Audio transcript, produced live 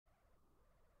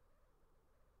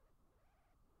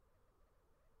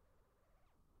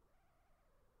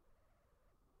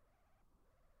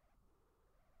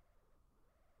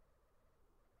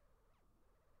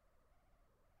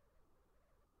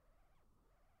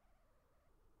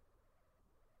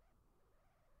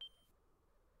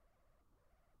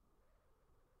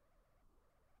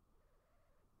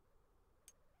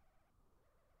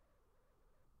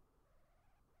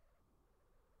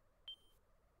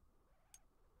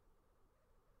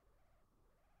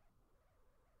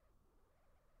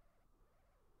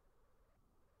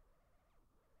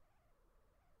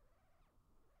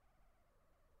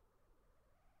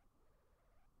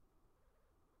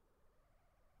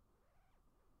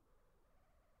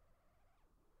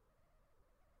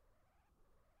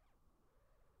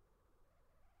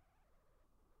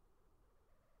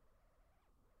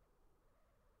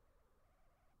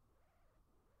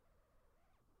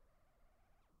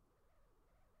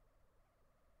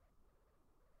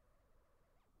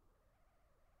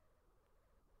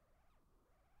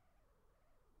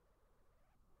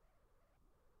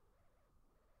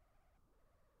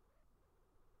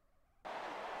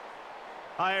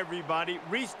Hi, everybody.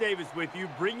 Reese Davis with you,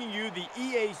 bringing you the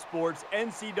EA Sports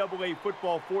NCAA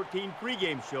Football 14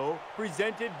 pregame show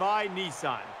presented by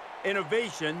Nissan.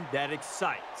 Innovation that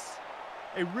excites.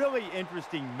 A really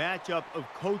interesting matchup of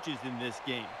coaches in this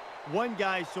game. One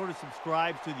guy sort of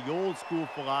subscribes to the old school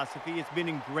philosophy. It's been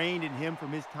ingrained in him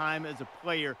from his time as a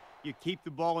player. You keep the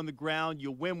ball on the ground,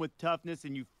 you win with toughness,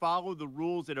 and you follow the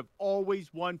rules that have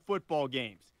always won football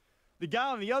games. The guy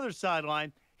on the other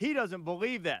sideline, he doesn't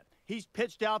believe that. He's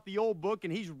pitched out the old book,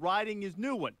 and he's writing his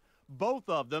new one. Both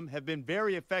of them have been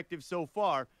very effective so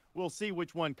far. We'll see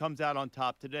which one comes out on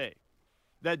top today.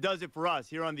 That does it for us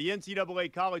here on the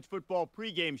NCAA College Football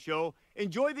pregame show.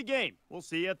 Enjoy the game. We'll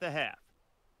see you at the half.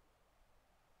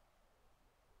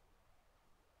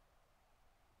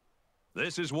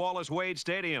 This is Wallace Wade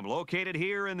Stadium, located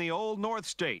here in the Old North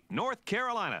State, North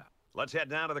Carolina. Let's head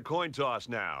down to the coin toss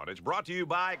now. And it's brought to you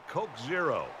by Coke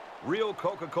Zero. Real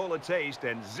Coca-Cola taste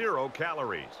and 0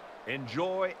 calories.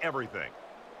 Enjoy everything.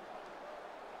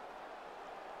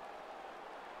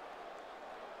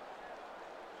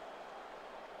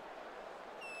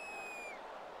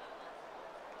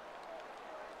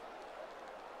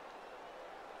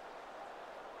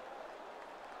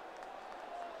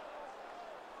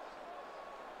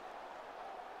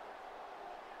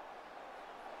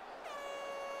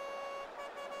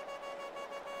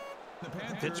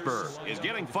 Pittsburgh is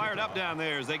getting fired up down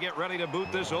there as they get ready to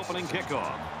boot this opening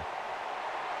kickoff.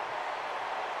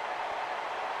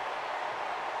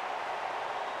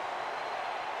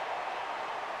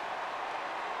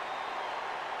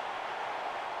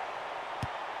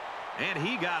 And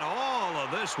he got all of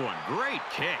this one. Great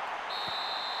kick.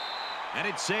 And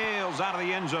it sails out of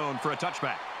the end zone for a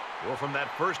touchback. Well, from that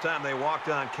first time they walked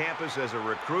on campus as a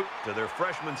recruit to their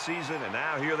freshman season, and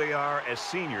now here they are as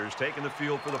seniors taking the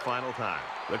field for the final time.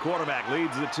 The quarterback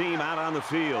leads the team out on the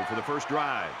field for the first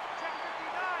drive.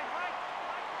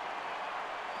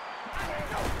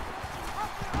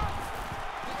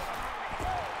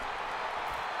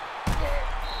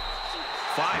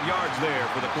 Five yards there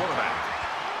for the quarterback.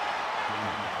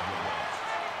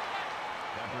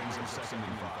 That brings him 2nd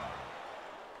and 5.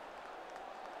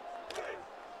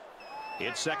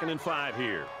 It's 2nd and 5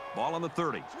 here. Ball on the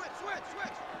 30. Switch.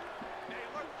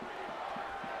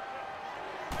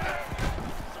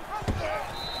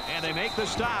 And they make the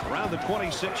stop around the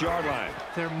 26-yard line.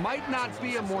 There might not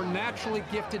be a more naturally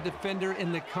gifted defender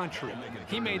in the country.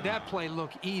 He made that play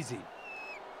look easy.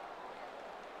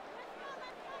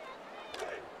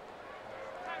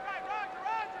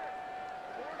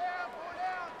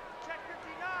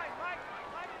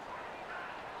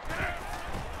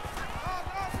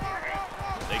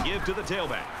 Give to the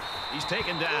tailback. He's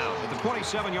taken down at the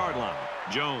 27-yard line.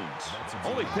 Jones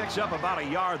only picks up about a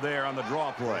yard there on the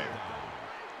draw play.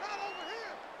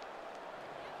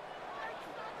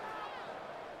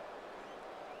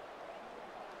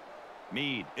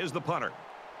 Meade is the punter.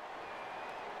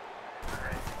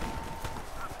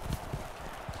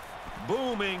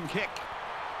 Booming kick.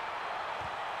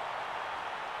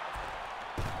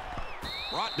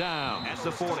 Brought down at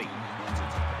the 40.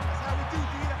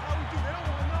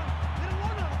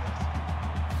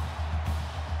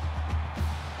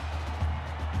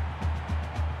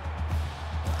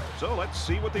 So let's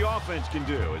see what the offense can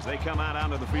do as they come out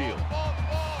onto the field.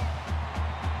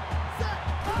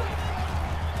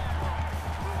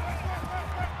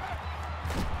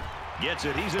 Gets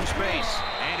it. He's in space.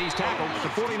 And he's tackled at the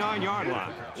 49-yard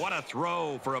line. What a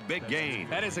throw for a big gain.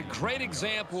 That is a great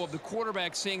example of the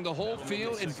quarterback seeing the whole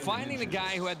field and finding the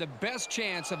guy who had the best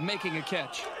chance of making a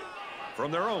catch.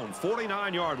 From their own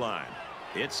 49-yard line,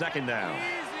 it's 2nd down.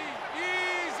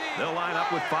 They'll line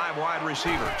up with 5 wide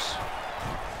receivers.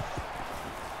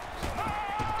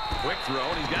 Quick throw,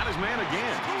 and he's got his man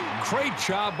again. Great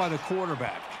job by the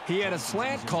quarterback. He had a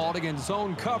slant called against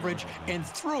zone coverage and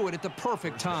threw it at the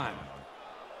perfect time.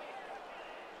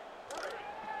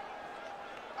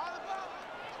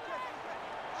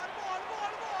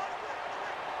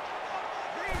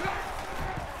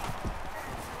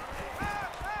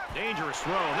 Dangerous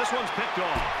throw. This one's picked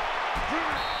off.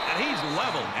 And he's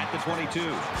level at the 22.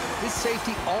 This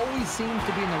safety always seems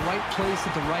to be in the right place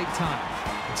at the right time.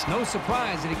 It's no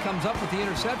surprise that he comes up with the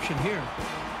interception here.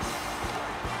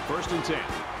 1st and 10.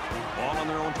 Ball on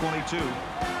their own 22.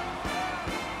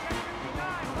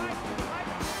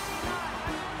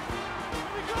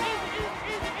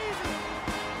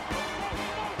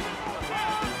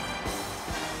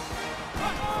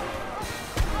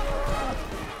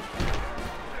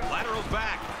 Laterals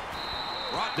back.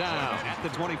 Brought brought down at the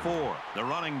 24. The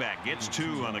running back gets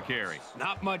 2 on the carry.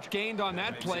 Not much gained on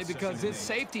that play because his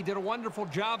safety did a wonderful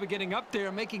job of getting up there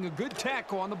and making a good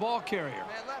tackle on the ball carrier.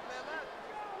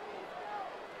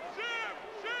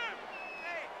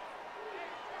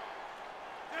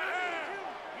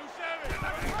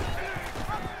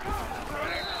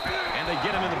 And they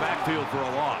get him in the backfield for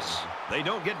a loss. They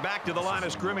don't get back to the line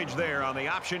of scrimmage there on the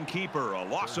option keeper, a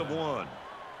loss of 1.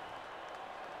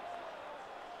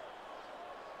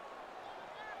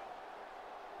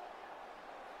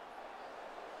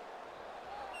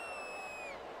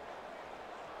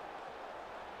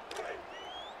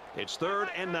 It's 3rd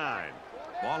and 9.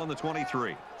 Ball on the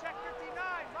 23. Check 59,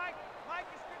 Mike. Mike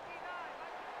is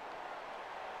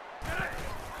 59.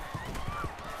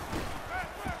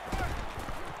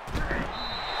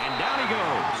 And down he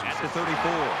goes at the 34.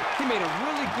 He made a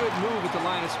really good move at the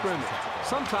line of scrimmage.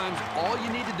 Sometimes all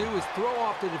you need to do is throw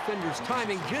off the defender's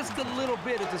timing just a little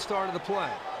bit at the start of the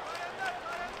play.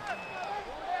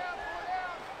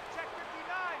 Check 59,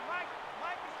 Mike.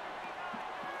 Mike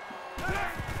is 59.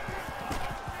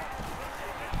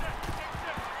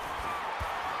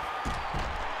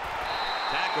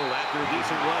 Tackle after a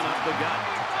decent run up the gut.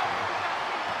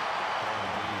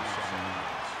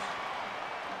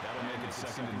 That'll make it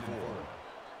 2nd and 4.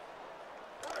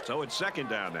 So it's 2nd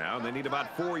down now, and they need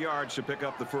about 4 yards to pick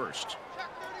up the first. Check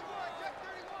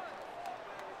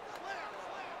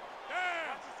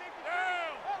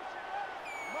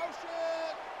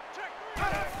 31, check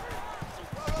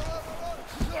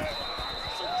 31.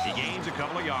 He gains a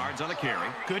couple of yards on the carry.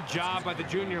 Good job by the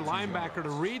junior linebacker to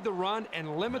read the run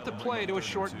and limit the play to a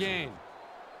short gain.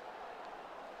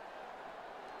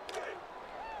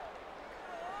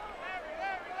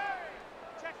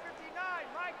 Check 59,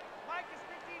 Mike. Mike is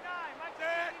 59. Mike is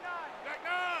 59.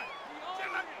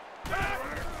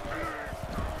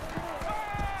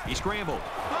 He scrambled.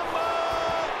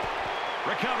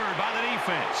 Recovered by the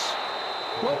defense.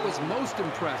 What was most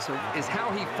impressive is how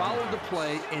he followed the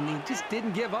play and he just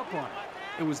didn't give up on it.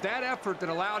 It was that effort that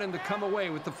allowed him to come away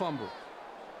with the fumble.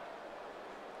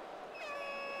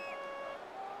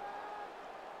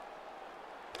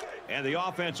 And the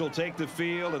offense will take the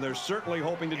field, and they're certainly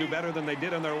hoping to do better than they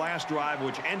did on their last drive,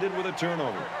 which ended with a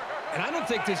turnover. And I don't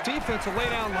think this defense will lay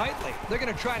down lightly. They're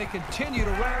going to try to continue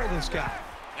to rattle this guy.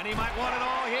 And he might want it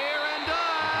all here, and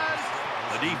does!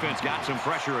 The defense got some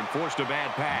pressure and forced a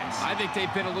bad pass. I think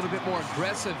they've been a little bit more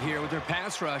aggressive here with their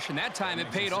pass rush, and that time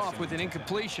it paid off with an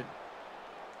incompletion.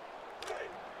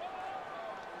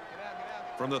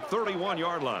 From the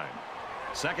 31-yard line.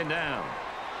 2nd down.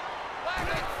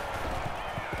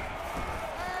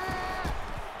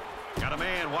 Got a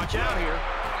man. Watch out here.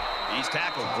 He's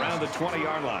tackled around the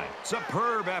 20-yard line.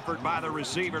 Superb effort by the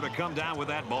receiver to come down with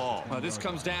that ball. Well, this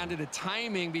comes down to the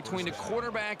timing between the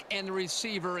quarterback and the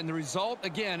receiver, and the result,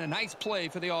 again, a nice play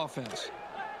for the offense.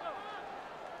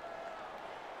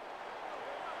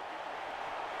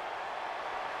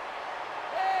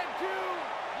 And 2,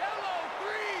 yellow 3.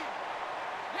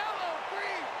 Yellow 3.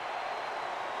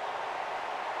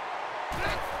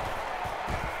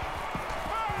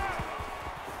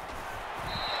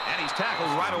 And he's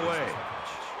tackled right away.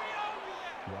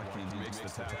 Watkins makes the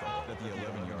tackle at the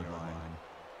 11-yard line.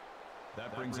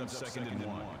 That brings up 2nd and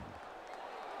 1.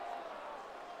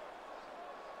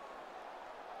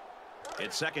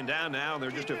 It's 2nd down now, and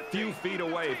they're just a few feet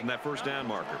away from that first down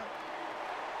marker. Here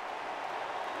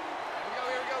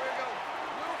we go.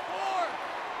 Move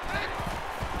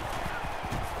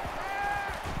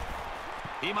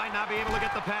 4. He might not be able to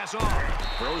get the pass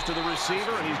off. Throws to the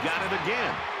receiver, and he's got it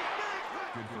again.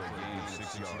 Good for a gain of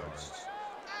 6 yards.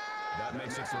 That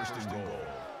makes it 1st and goal.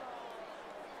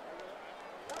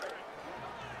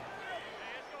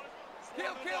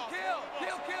 Kill.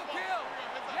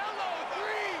 Yellow 3.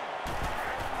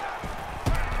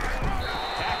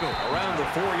 Tackle around the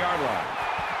 4-yard line.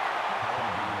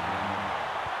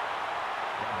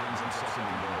 That brings him 2nd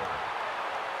and goal.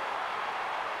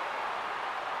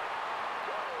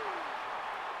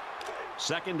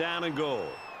 Second down and goal.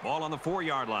 Ball on the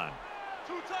 4-yard line.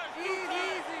 Easy.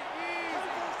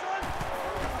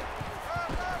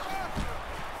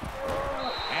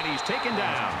 And he's taken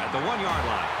down at the 1-yard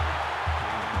line.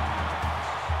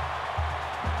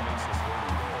 That makes this 3rd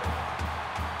and goal.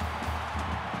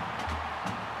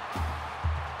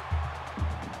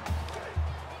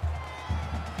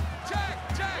 Check.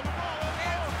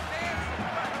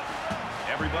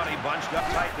 Everybody bunched up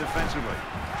tight defensively.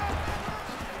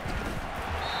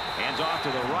 Hands off to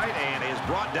the right and is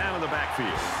brought down in the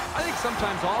backfield. I think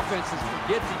sometimes offenses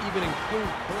forget to even include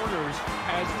corners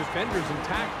as defenders and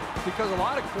tackles because a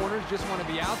lot of corners just want to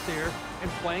be out there and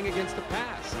playing against the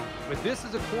pass. But this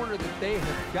is a corner that they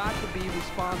have got to be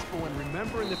responsible and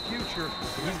remember in the future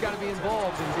he's got to be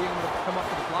involved in being able to come up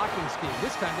with a blocking scheme.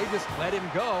 This time they just let him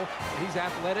go, and he's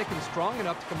athletic and strong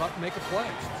enough to come up and make a play.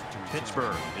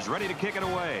 Pittsburgh is ready to kick it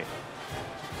away.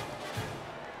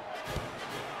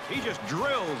 He just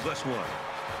drills this one.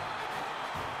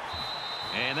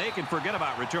 And they can forget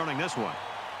about returning this one.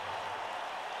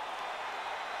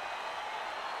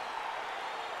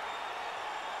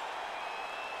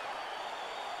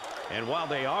 And while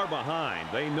they are behind,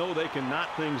 they know they can knot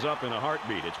things up in a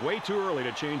heartbeat. It's way too early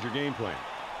to change your game plan.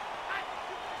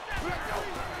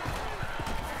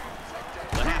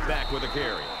 The halfback with a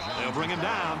carry. They'll bring him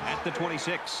down at the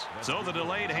 26. So the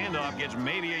delayed handoff gets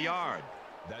maybe a yard.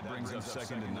 That brings up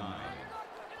 2nd and 9.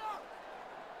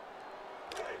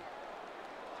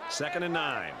 2nd and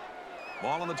 9.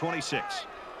 Ball on the 26.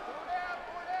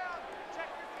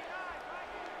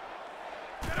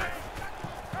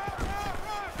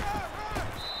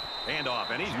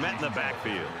 Handoff, and he's met in the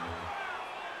backfield.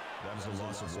 That is a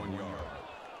loss of 1 yard.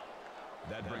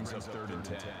 That brings up 3rd and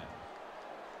 10. Check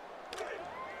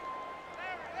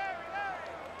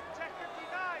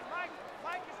 59.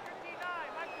 Mike is 59.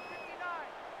 Mike is 59.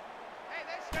 Hey,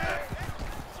 that's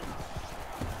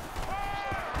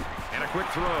And a quick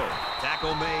throw.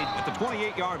 Tackle made at the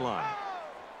 28-yard line.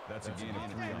 That's a gain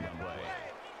of 3 on the play.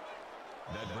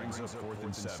 That brings up 4th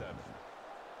and 7.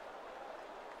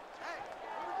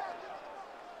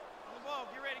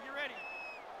 Get ready.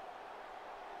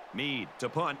 Meade to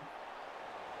punt.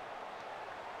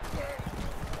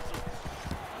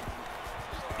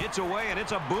 It's away, and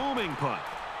it's a booming punt.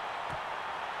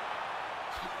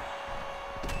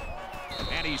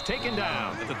 And he's taken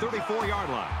down at the 34-yard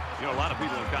line. You know, a lot of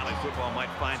people in college football might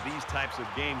find these types of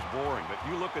games boring, but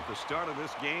you look at the start of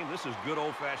this game, this is good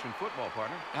old-fashioned football,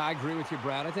 partner. I agree with you,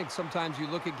 Brad. I think sometimes you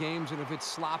look at games, and if it's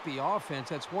sloppy offense,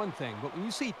 that's one thing. But when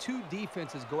you see two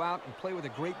defenses go out and play with a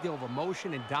great deal of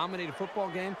emotion and dominate a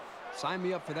football game, sign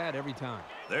me up for that every time.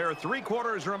 There are 3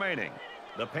 quarters remaining.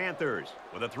 The Panthers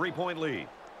with a 3-point lead.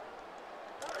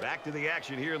 Back to the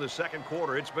action here in the second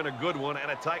quarter. It's been a good one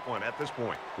and a tight one at this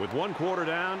point. With 1 quarter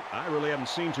down, I really haven't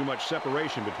seen too much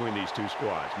separation between these two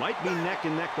squads. Might be neck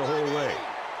and neck the whole way.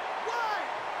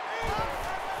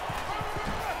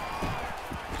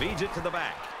 Feeds it to the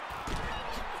back.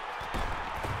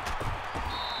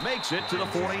 Makes it to the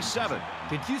 47.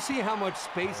 Did you see how much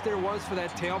space there was for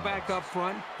that tailback up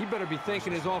front? He better be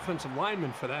thanking his offensive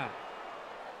lineman for that.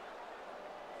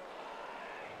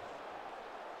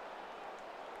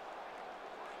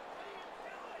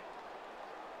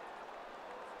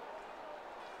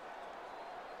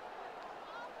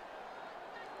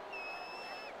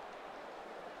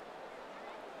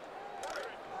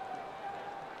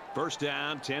 First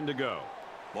down, 10 to go.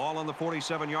 Ball on the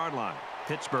 47-yard line.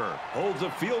 Pittsburgh holds a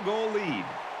field goal lead.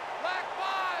 Black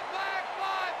 5.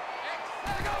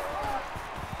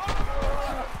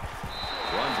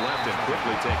 Runs left and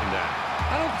quickly taken down.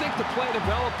 I don't think the play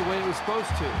developed the way it was supposed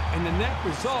to, and the net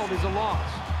result is a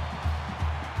loss.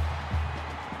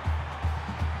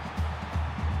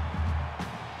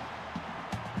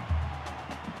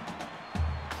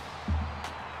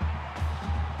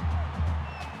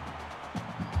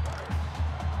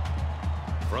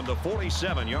 From the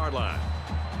 47-yard line,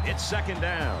 it's second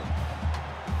down.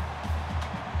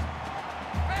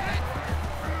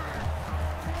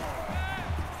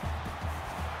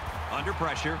 Under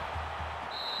pressure,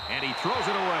 and he throws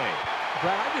it away.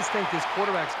 Brad, I just think this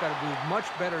quarterback's got to do a much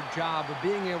better job of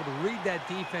being able to read that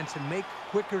defense and make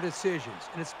quicker decisions.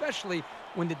 And especially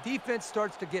when the defense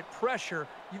starts to get pressure,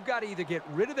 you've got to either get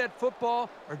rid of that football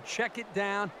or check it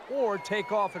down or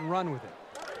take off and run with it.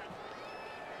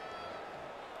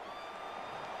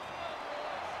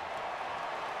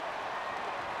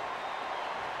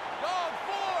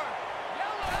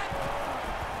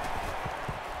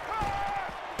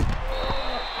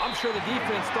 I'm sure the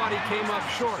defense thought he came up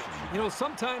short. You know,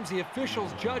 sometimes the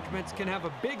officials' judgments can have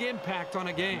a big impact on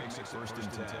a game. Makes it 1st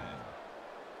and 10.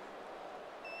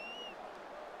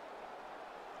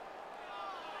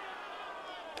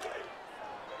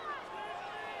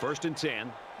 First and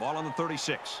 10. Ball on the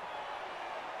 36.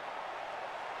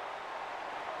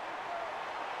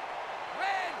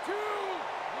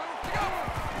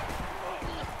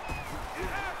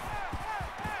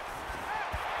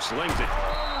 Slings it.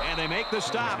 And they make the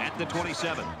stop at the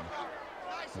 27.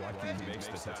 Watkins makes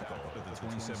the tackle at the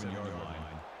 27-yard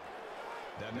line.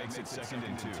 That makes it 2nd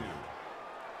and 2.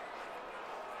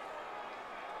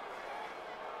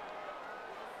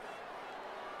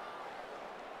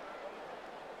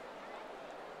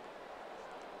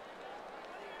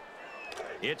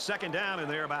 It's second down, and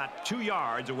they're about 2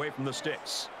 yards away from the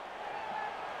sticks.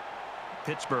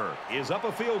 Pittsburgh is up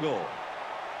a field goal.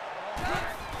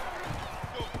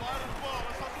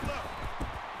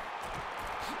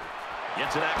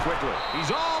 Gets it out quickly.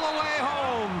 He's all the way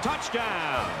home.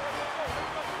 Touchdown.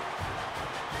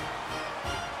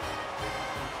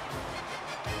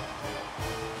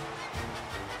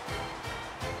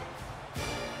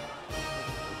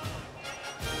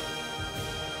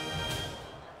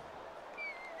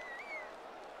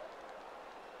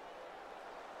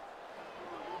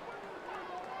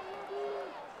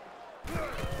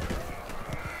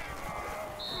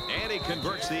 And he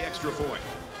converts the extra point.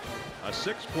 A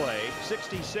 6-play,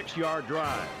 66-yard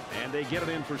drive, and they get it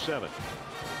in for 7.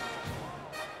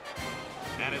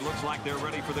 And it looks like they're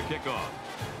ready for the kickoff.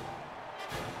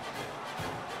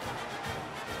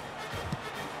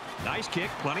 Nice kick,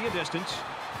 plenty of distance.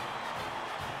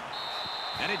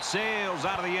 And it sails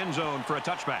out of the end zone for a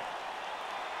touchback.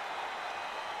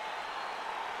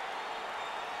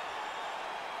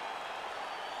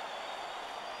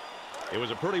 It was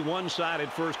a pretty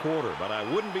one-sided first quarter, but I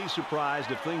wouldn't be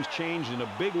surprised if things changed in a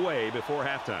big way before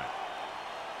halftime.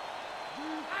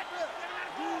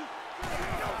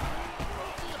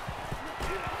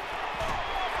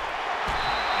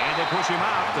 And they push him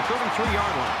out the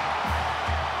 33-yard line.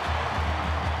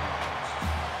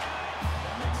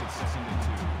 That makes it 2nd and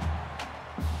 2.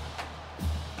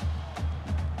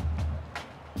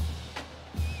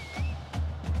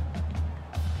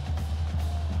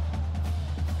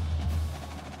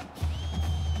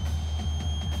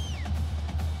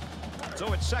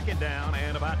 So it's second down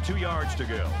and about 2 yards to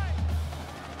go.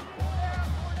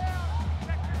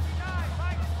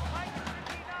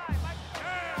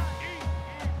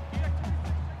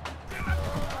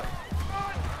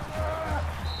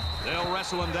 They'll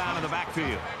wrestle him down in the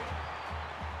backfield.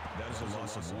 That is a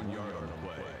loss of 1 yard on the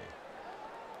play.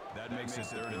 That makes it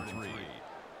 3rd and 3.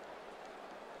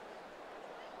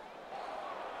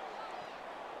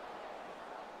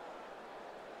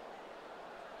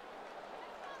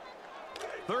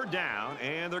 Third down,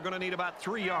 and they're going to need about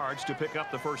 3 yards to pick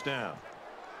up the first down.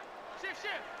 Shift.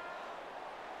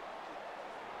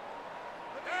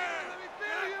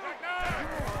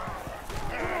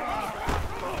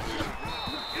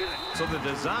 So the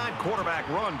designed quarterback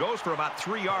run goes for about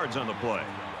 3 yards on the play.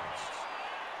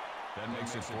 That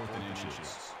makes it 4th and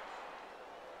inches.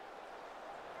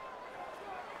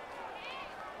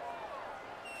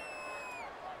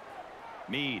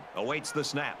 Meade awaits the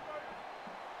snap.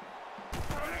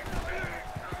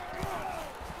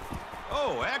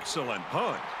 Oh, excellent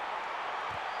punt.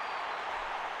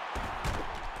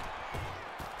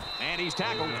 And he's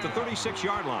tackled at the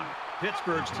 36-yard line.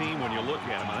 Pittsburgh's team, when you look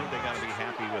at them, I think they got to be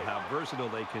happy with how versatile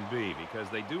they can be, because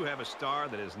they do have a star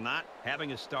that is not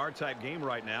having a star-type game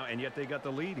right now, and yet they got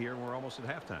the lead here, and we're almost at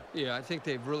halftime. Yeah, I think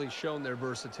they've really shown their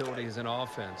versatility as an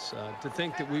offense. To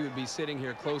think that we would be sitting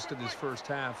here close to this first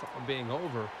half being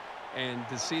over, and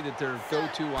to see that their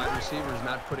go-to wide receiver is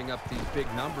not putting up these big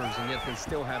numbers, and yet they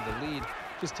still have the lead,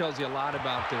 just tells you a lot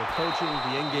about their coaching,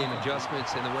 the in-game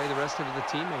adjustments, and the way the rest of the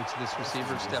teammates of this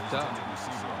receiver stepped up.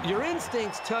 Your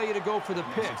instincts tell you to go for the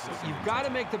pick. You've got to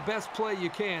make the best play you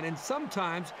can, and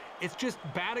sometimes it's just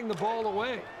batting the ball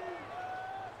away.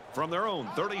 From their own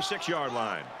 36-yard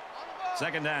line,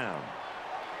 second down.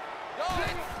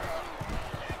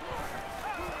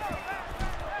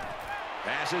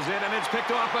 Passes it, and it's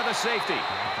picked off by the safety.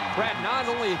 Brad, not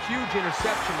only a huge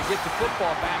interception to get the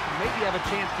football back and maybe have a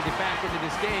chance to get back into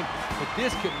this game, but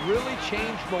this could really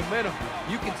change momentum.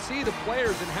 You can see the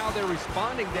players and how they're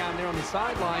responding down there on the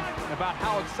sideline about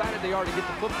how excited they are to get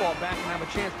the football back and have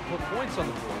a chance to put points on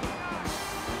the board.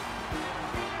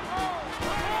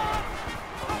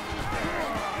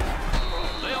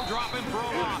 They'll drop him for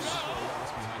a loss.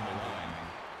 Behind the line.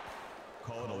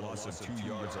 Call it a loss of 2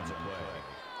 yards on the play.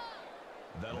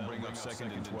 That'll bring up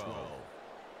 2nd and 12.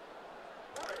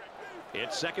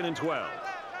 It's 2nd and 12.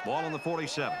 Ball on the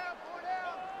 47.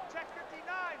 Check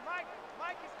 59.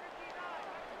 Mike is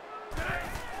 59.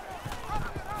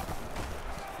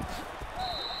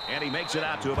 And he makes it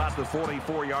out to about the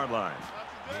 44-yard line.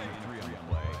 Gain 3 on the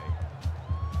play.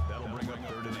 That'll bring up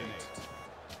 3rd and 8.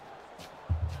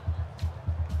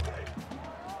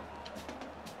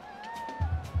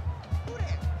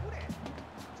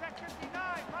 Check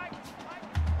 59. Mike.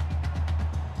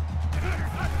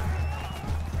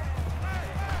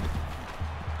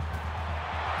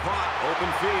 Caught,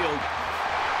 open field.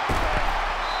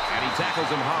 And he tackles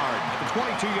him hard at the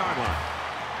 22-yard line.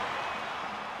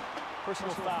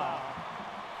 Personal foul.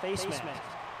 Face mask.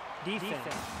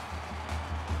 Defense.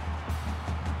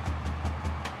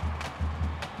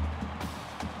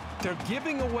 They're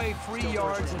giving away free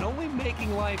yards and only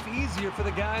making life easier for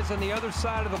the guys on the other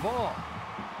side of the ball.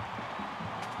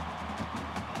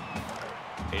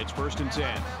 It's 1st and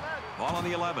 10. Ball on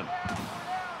the 11.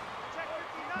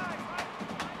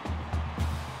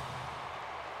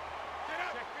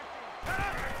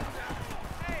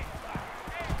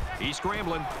 He's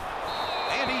scrambling.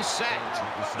 And he's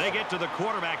sacked. They get to the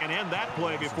quarterback and end that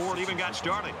play before it even got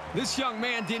started. This young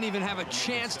man didn't even have a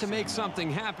chance to make something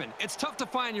happen. It's tough to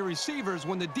find your receivers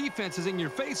when the defense is in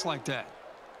your face like that.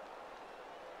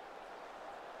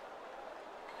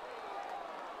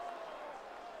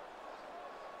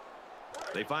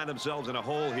 They find themselves in a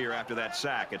hole here after that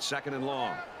sack. It's 2nd and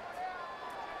long.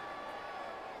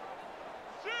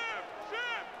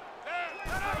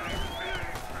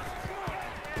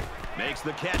 Makes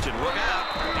the catch and look out.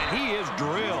 And he is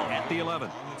drilled at the 11.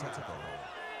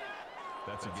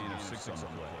 That's a gain of 6 on the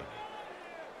play.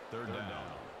 3rd down.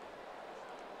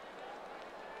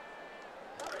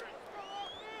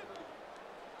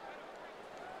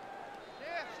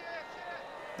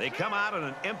 They come out in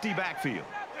an empty backfield.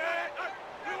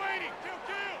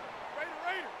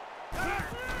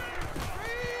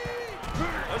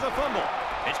 There's a fumble.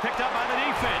 It's picked up by the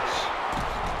defense.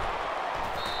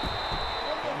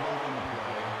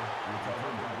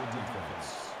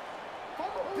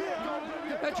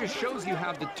 That just shows you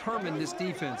how determined this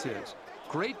defense is.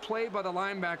 Great play by the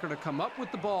linebacker to come up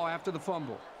with the ball after the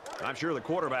fumble. I'm sure the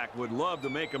quarterback would love to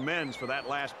make amends for that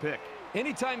last pick.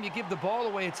 Anytime you give the ball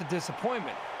away, it's a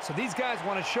disappointment. So these guys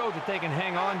want to show that they can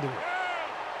hang on to it.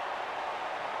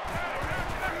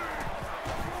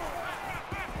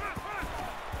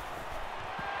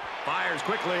 Fires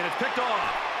quickly, and it's picked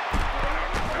off.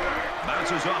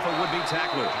 Bounces off a would-be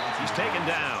tackler. He's taken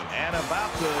down at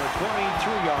about the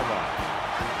 22-yard line.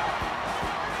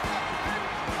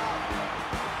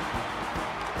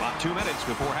 About 2 minutes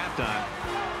before halftime.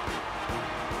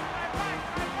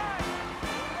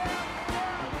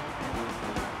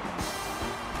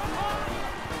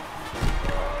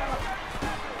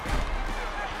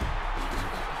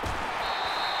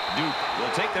 Duke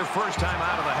will take their first time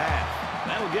out of the half.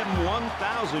 That'll give them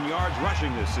 1,000 yards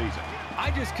rushing this season. I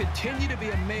just continue to be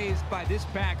amazed by this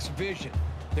back's vision.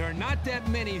 There are not that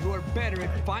many who are better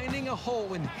at finding a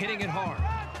hole and hitting it hard.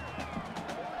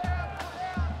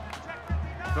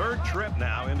 3rd trip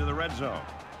now into the red zone.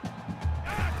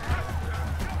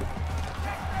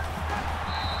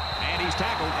 And he's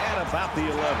tackled at about the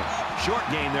 11. Short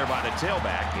gain there by the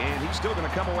tailback, and he's still going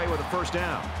to come away with a 1st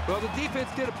down. Well, the defense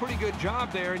did a pretty good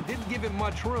job there and didn't give him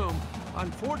much room.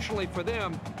 Unfortunately for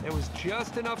them, there was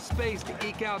just enough space to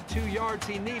eke out 2 yards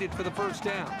he needed for the 1st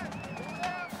down.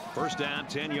 1st down,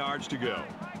 10 yards to go.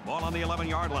 Ball on the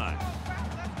 11-yard line.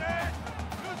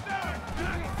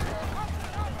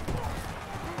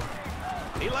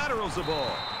 He laterals the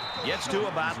ball. Gets to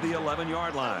about the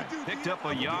 11-yard line. Picked up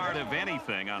a yard of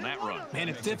anything on that run. Man,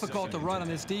 it's difficult to run on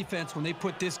this defense when they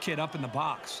put this kid up in the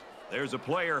box. There's a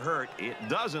player hurt. It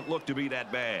doesn't look to be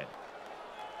that bad.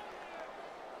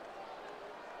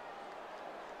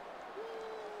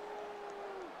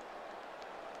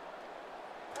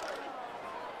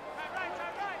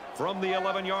 From the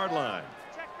 11-yard line.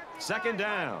 2nd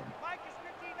down. Mike is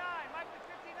 59. Mike is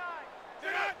 59.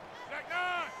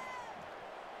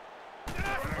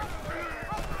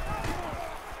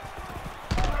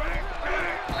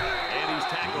 And he's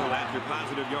tackled after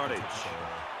positive yardage.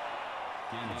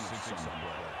 Gain of 6 on the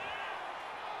play.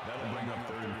 That'll bring up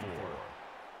 3rd and 4.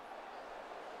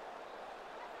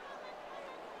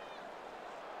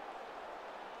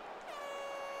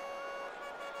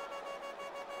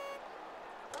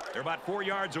 They're about 4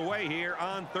 yards away here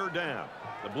on 3rd down.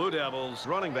 The Blue Devils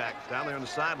running back down there on the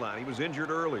sideline. He was injured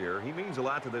earlier. He means a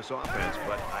lot to this offense,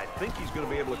 but I think he's going to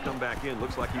be able to come back in.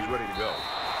 Looks like he's ready to go.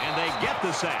 And they get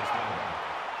the sack.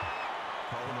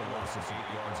 Calling a loss of 8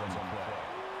 yards on the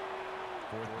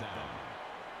play. 4th down.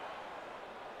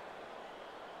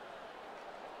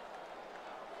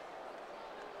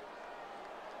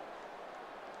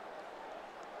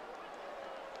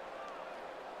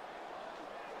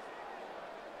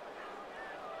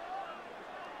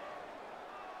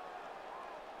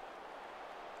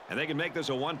 And they can make this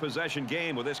a one-possession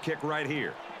game with this kick right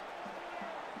here.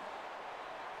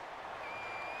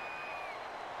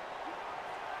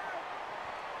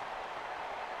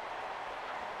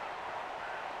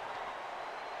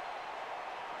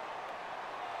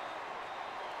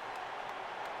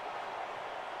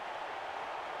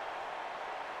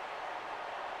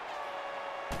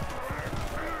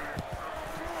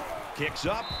 Kicks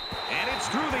up, and it's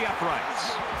through the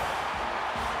uprights.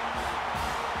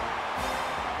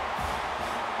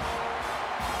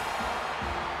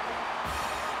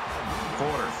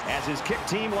 Has his kick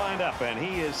team lined up, and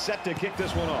he is set to kick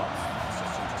this one off.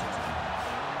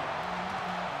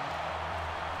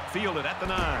 Fielded at the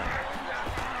 9.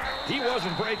 He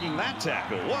wasn't breaking that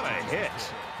tackle. What a hit.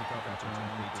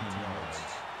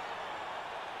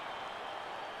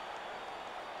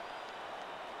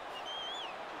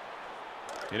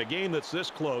 In a game that's this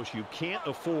close, you can't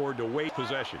afford to waste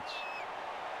possessions.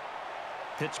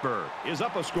 Pittsburgh is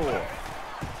up a score.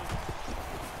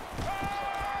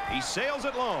 He sails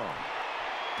it long.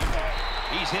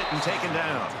 He's hit and taken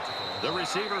down. The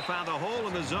receiver found a hole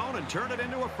in the zone and turned it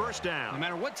into a first down. No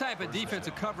matter what type of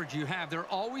defensive coverage you have, there are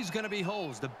always going to be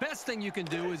holes. The best thing you can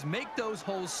do is make those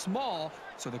holes small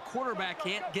so the quarterback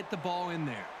can't get the ball in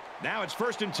there. Now it's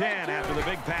 1st and 10 after the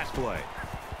big pass play.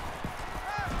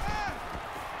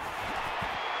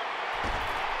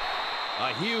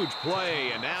 A huge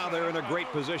play, and now they're in a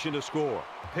great position to score.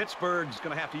 Pittsburgh's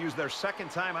going to have to use their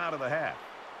second time out of the half.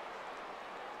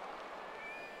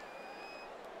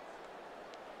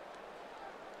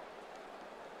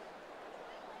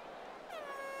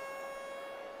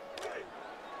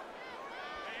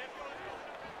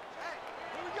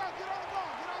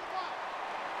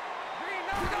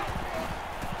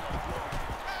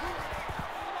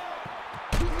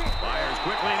 Fires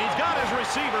quickly, and he's got his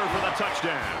receiver for the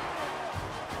touchdown.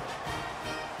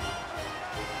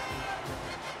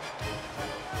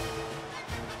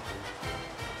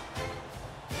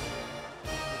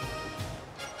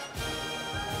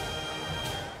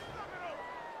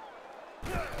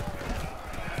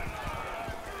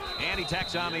 And he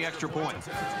tacks on the extra point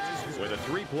with a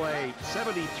 3-play,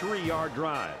 73-yard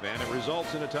drive, and it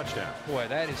results in a touchdown. Boy,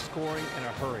 that is scoring in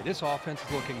a hurry. This offense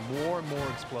is looking more and more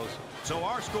explosive. So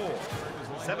our score,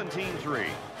 17-3.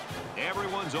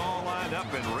 Everyone's all lined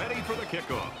up and ready for the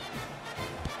kickoff.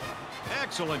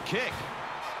 Excellent kick.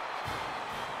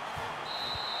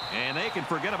 And they can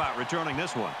forget about returning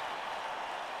this one.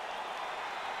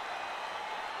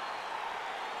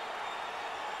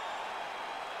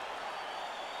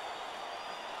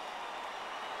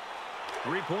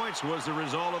 Three points was the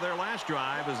result of their last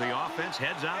drive as the offense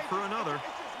heads out for another.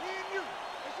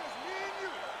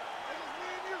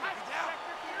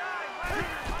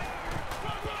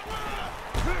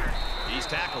 He's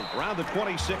tackled around the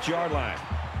 26-yard line.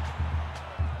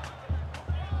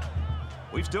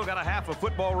 We've still got a half of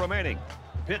football remaining.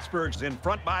 Pittsburgh's in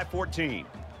front by 14.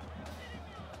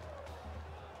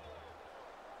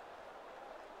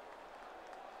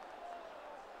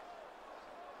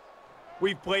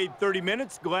 We've played 30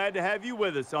 minutes. Glad to have you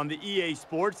with us on the EA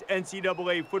Sports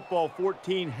NCAA Football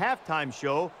 14 halftime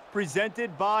show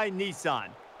presented by Nissan.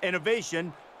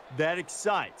 Innovation that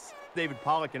excites. David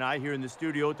Pollack and I here in the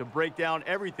studio to break down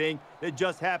everything that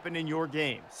just happened in your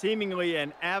game. Seemingly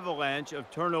an avalanche of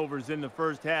turnovers in the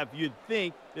first half. You'd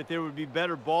think that there would be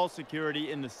better ball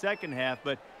security in the second half,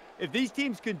 but if these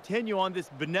teams continue on this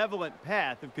benevolent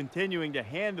path of continuing to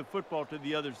hand the football to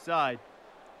the other side,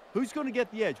 who's going to get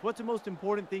the edge? What's the most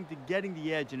important thing to getting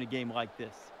the edge in a game like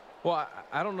this? Well,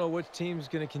 I don't know which team's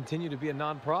going to continue to be a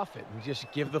nonprofit and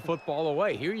just give the football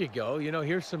away. Here you go. You know,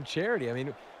 here's some charity. I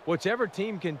mean, whichever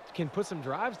team can put some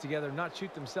drives together and not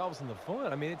shoot themselves in the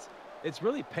foot. I mean, it's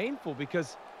really painful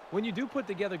because when you do put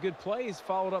together good plays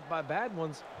followed up by bad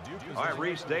ones. All right,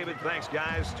 Reese, David, thanks,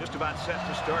 guys. Just about set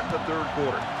to start the third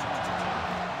quarter.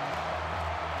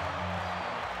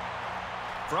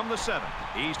 From the 7,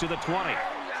 he's to the 20.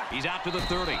 He's out to the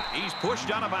 30. He's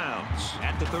pushed out of bounds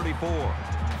at the 34.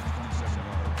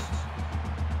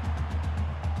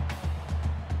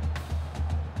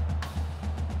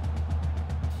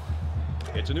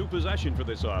 It's a new possession for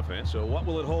this offense, so what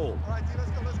will it hold? All right, D,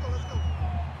 let's go.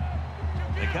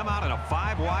 They come out in a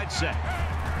 5-wide set.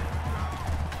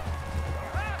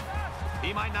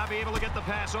 He might not be able to get the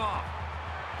pass off.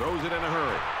 Throws it in a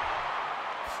hurry.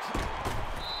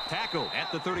 Tackle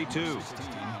at the 32. With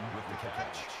the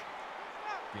catch.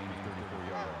 Gaining 34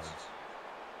 yards.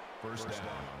 First down.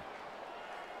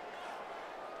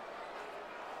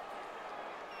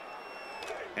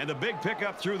 And the big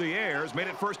pickup through the air has made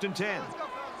it 1st and 10. Let's go.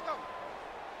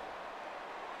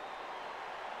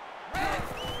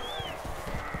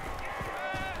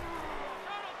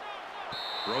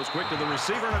 Throws quick to the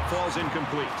receiver, and it falls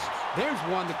incomplete. There's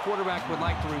one the quarterback would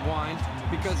like to rewind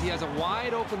because he has a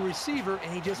wide open receiver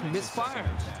and he just misfires.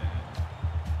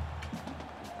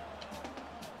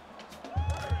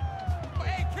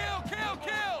 Hey, kill!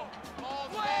 Ball,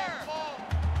 where? Ball.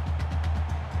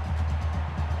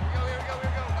 Here we go.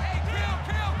 Hey, kill!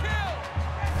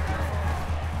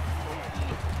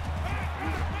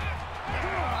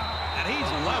 And he's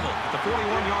level at the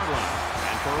 41-yard line.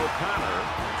 And for O'Connor,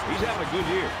 He's having a good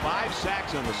year. 5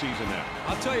 sacks on the season now.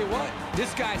 I'll tell you what,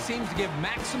 this guy seems to give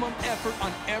maximum effort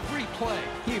on every play.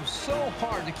 He is so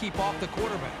hard to keep off the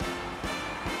quarterback.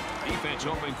 Defense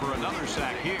hoping for another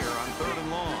sack here on 3rd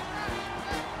and long.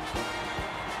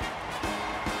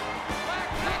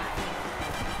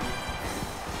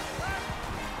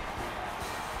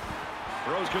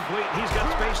 Throws complete. He's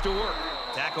got space to work.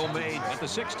 Tackle made at the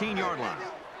 16-yard line.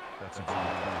 That's a good play.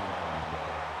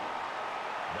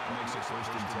 That makes it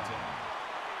 1st and 10.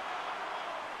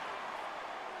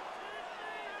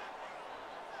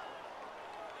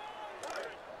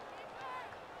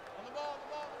 On the ball, on the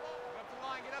ball, on the ball. Get up to the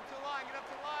line, get up to the line, get up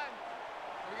to the line.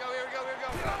 Here we go, here we go, here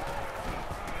we go.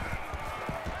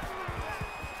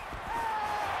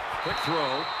 Quick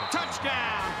throw.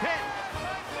 Touchdown, Pitt.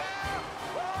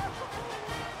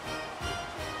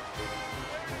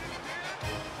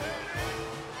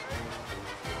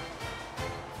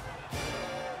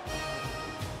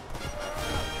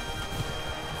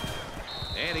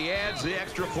 And he adds the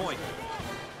extra point.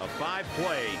 A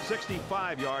 5-play,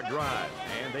 65-yard drive.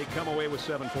 And they come away with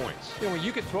 7 points. You know, when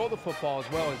you can throw the football as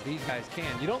well as these guys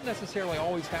can, you don't necessarily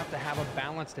always have to have a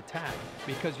balanced attack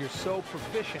because you're so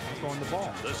proficient in throwing the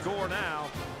ball. The score now,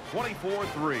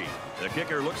 24-3. The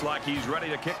kicker looks like he's ready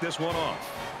to kick this one off.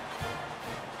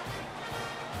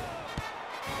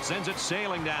 Sends it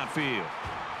sailing downfield.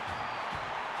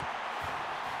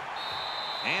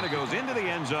 And it goes into the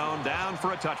end zone, down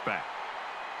for a touchback.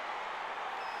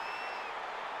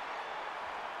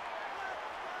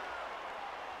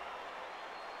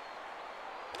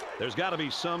 There's got to be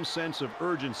some sense of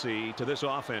urgency to this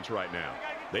offense right now.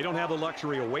 They don't have the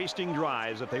luxury of wasting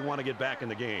drives if they want to get back in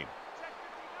the game.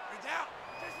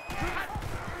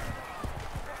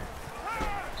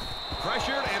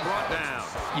 Pressured and brought down.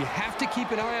 You have to keep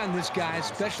an eye on this guy,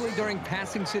 especially during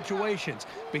passing situations,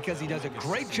 because he does a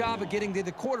great job of getting to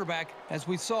the quarterback, as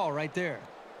we saw right there.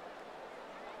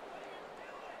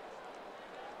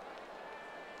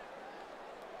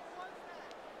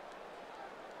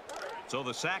 So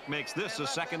the sack makes this a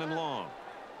 2nd and long.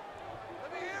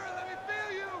 Let me hear it, let me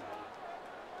feel you.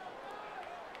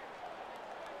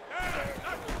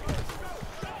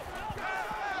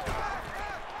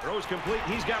 Throws complete.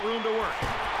 He's got room to work.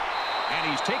 And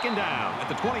he's taken down at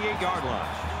the 28-yard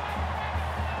line.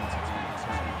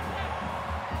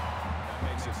 That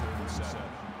makes it 3rd and 7.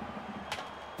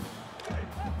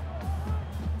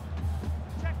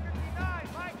 Check 59,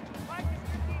 Mike. Mike is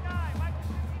 59, Mike is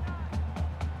 59.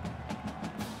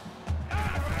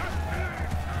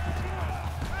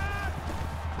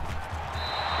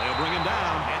 They'll bring him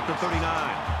down at the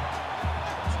 39.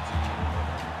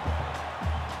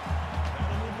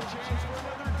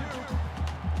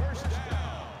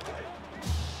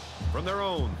 From their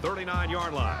own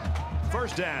 39-yard line.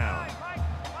 1st down.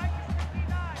 Mike is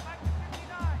 59, Mike is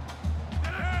 59.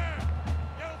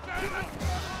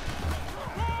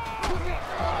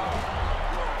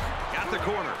 Got the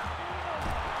corner.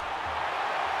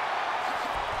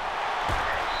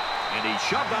 And he's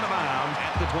shoved out of bounds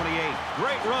at the 28.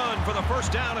 Great run for the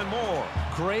 1st down and more.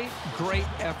 Great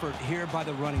effort here by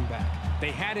the running back.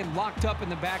 They had him locked up in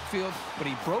the backfield, but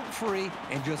he broke free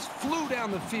and just flew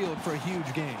down the field for a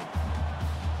huge gain.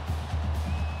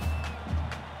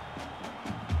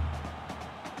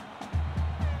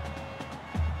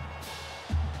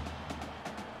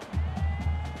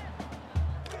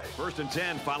 First and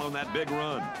 10 following that big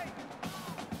run.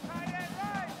 Tight end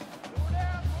right. Go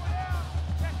down, go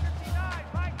down. Check 59,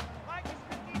 Mike. Mike is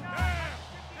 59.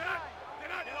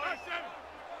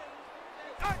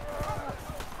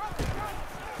 59.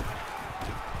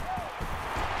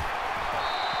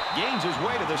 Gains his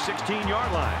way to the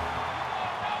 16-yard line.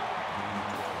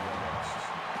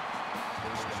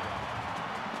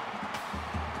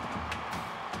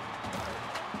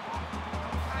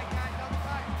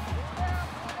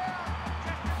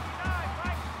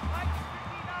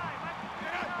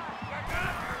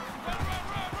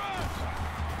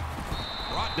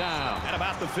 Down at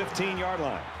about the 15-yard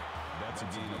line. That's a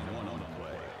gain of 1 on the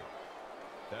play.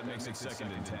 That makes it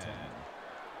 2nd and 10.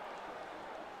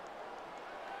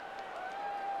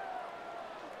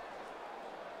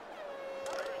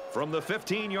 From the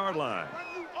 15-yard line.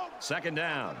 2nd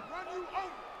down. Run you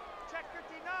over. Check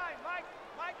 59, Mike.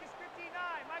 Mike is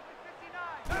 59. Mike is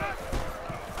 59.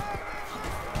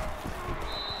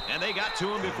 And they got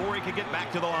to him before he could get back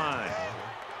to the line.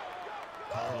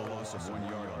 Call a loss of 1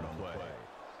 yard on the play.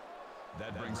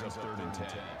 That brings up 3rd and 10.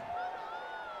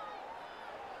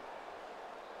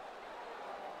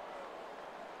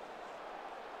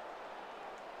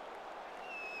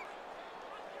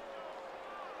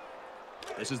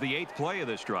 This is the 8th play of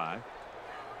this drive.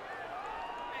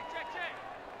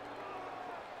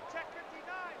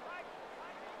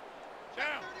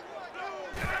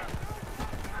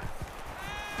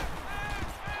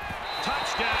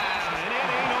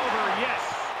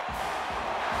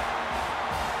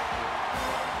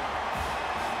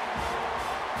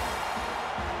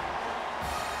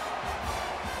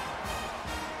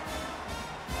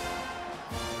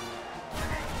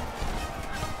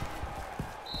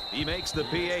 He makes the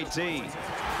PAT. They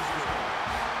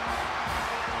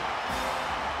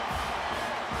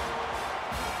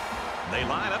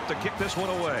line up to kick this one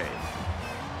away.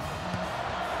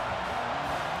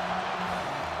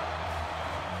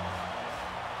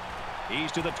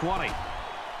 He's to the 20.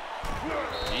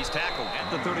 He's tackled at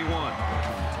the 31.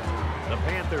 The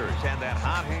Panthers had that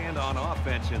hot hand on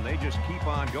offense, and they just keep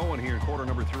on going here in quarter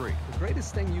number 3. The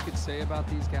greatest thing you could say about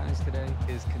these guys today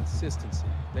is consistency.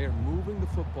 They are moving the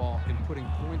football and putting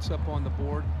points up on the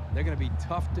board. They're going to be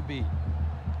tough to beat.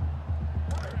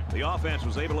 The offense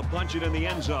was able to punch it in the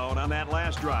end zone on that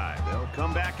last drive. They'll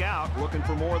come back out looking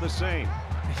for more of the same.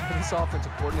 This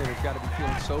offensive coordinator's got to be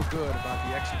feeling so good about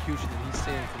the execution that he's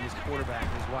seeing from his quarterback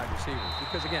and his wide receivers.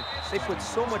 Because, again, they put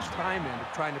so much time into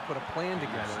trying to put a plan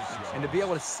together, and to be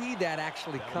able to see that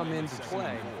actually come into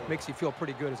play makes you feel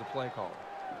pretty good as a play caller.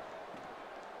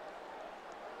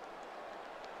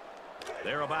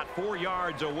 They're about 4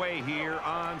 yards away here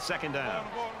on second down.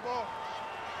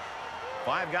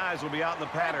 5 guys will be out in the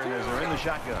pattern as they're in the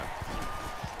shotgun.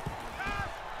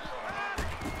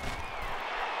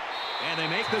 And they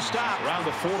make the stop around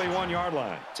the 41-yard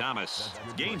line. Thomas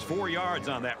gains 4 yards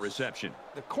on that reception.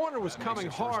 The corner was coming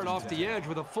hard off the edge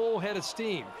with a full head of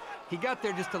steam. He got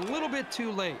there just a little bit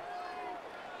too late.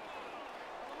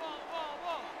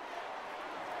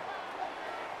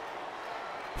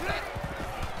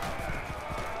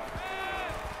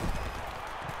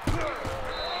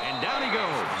 And down he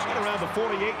goes right around the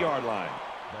 48-yard line.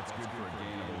 That's good for a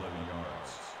gain of 11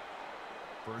 yards.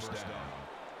 First down.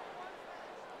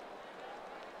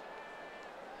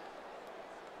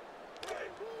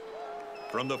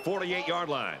 From the 48-yard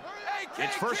line,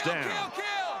 it's first down.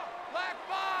 Black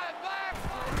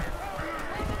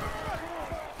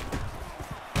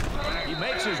 5, He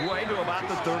makes his way to about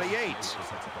the 38. Gain of 10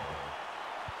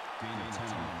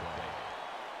 on the play.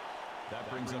 That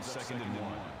brings up second and 1.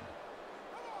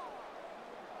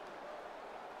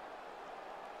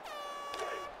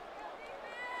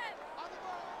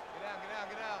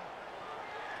 Get out.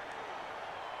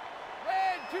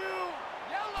 Red 2,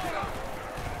 yellow.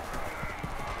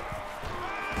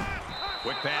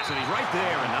 Quick pass, and he's right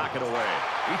there and knock it away.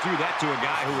 He threw that to a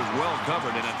guy who was well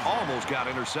covered, and it almost got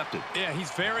intercepted. Yeah, he's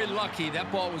very lucky.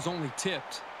 That ball was only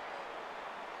tipped.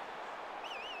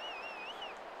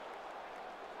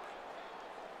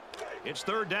 It's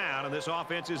third down, and this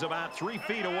offense is about 3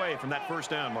 feet away from that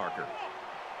first down marker.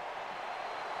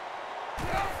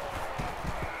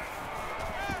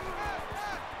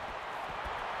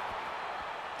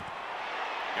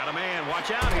 Got a man.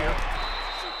 Watch out here.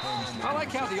 I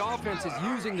like how the offense is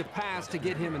using the pass to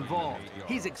get him involved.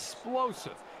 He's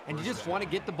explosive, and you just want to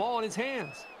get the ball in his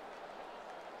hands.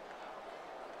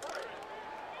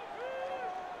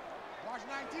 Watch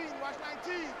 19. Let's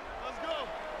go.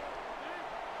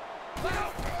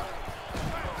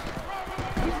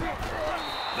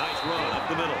 Nice run up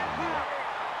the middle.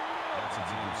 That's a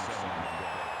gain of 7 on the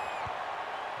play.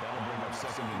 That'll bring up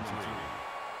second and 3.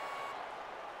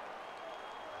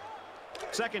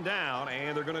 Second down,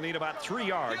 and they're going to need about 3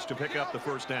 yards to pick up the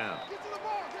first down. Get to the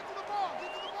ball.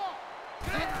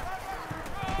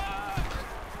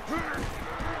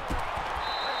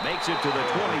 Makes it to the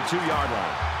 22-yard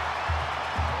line.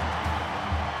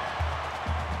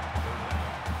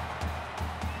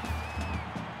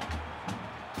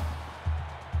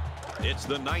 It's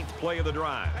the 9th play of the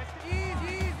drive. That's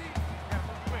easy. Gotta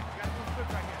move quick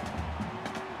right here.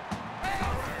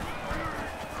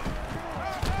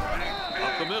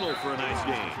 Up the middle for a nice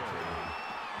gain.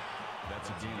 That's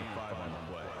a gain of 5 on the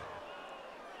play.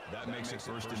 That makes it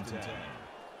first and 10.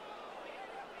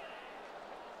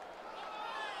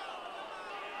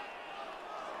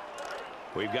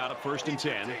 We've got a first and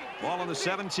 10. Ball on the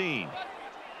 17.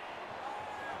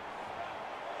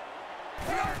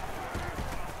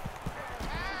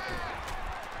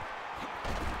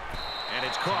 And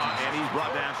it's caught, and he's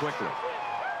brought down quickly.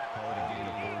 Call it a gain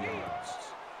of 4 yards.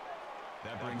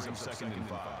 That brings him second and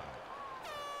 5.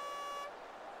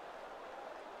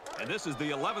 And this is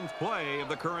the 11th play of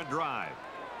the current drive.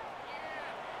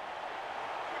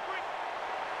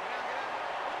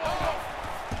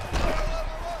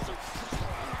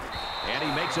 And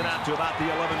he makes it out to about the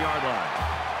 11-yard line.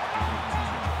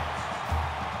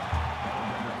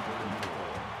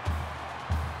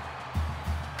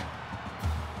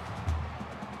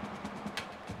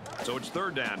 So it's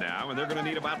third down now, and they're going to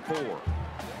need about 4.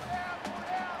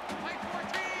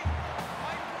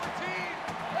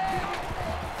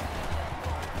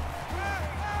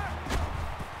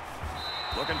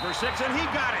 Looking for 6, and he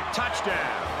got it.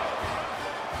 Touchdown.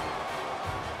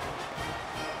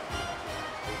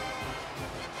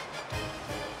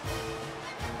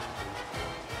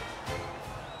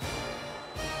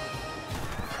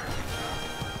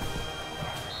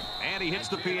 And he hits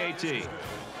the PAT.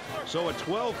 So a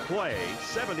 12-play,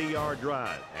 70-yard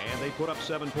drive, and they put up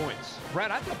 7 points.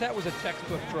 Brad, I thought that was a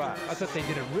textbook drive. I thought they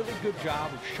did a really good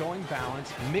job of showing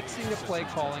balance, mixing the play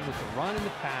calling with the run and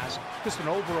the pass. Just an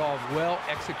overall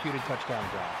well-executed touchdown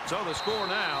drive. So the score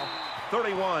now,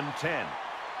 31-10.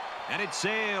 And it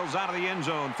sails out of the end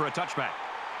zone for a touchback.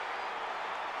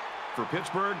 For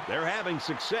Pittsburgh, they're having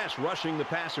success rushing the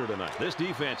passer tonight. This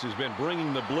defense has been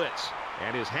bringing the blitz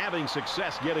and is having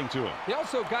success getting to him. He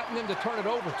also gotten them to turn it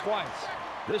over twice.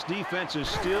 This defense is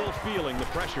still feeling the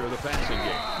pressure of the passing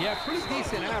game. Yeah, pretty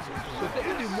decent average. So if they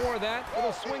can do more of that,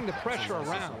 it'll swing the pressure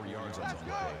around. 4 yards on the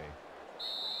play.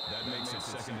 That makes it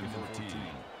 2nd and 14.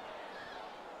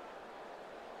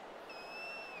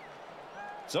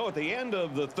 So at the end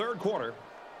of the third quarter,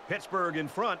 Pittsburgh in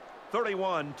front,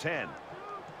 31-10.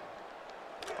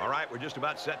 All right, we're just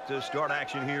about set to start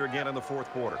action here again in the fourth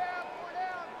quarter.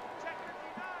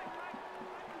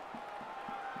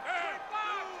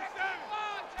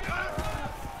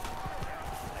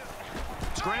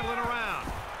 Scrambling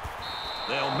around.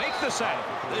 They'll make the sack.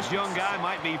 This young guy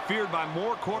might be feared by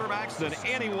more quarterbacks than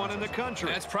anyone in the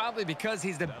country. That's probably because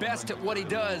he's the best at what he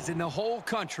does in the whole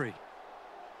country.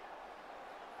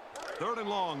 3rd and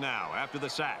long now after the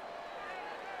sack.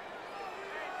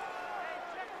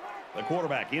 The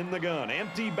quarterback in the gun,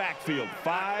 empty backfield,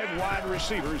 5 wide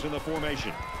receivers in the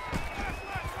formation.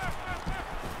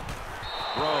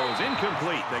 Throws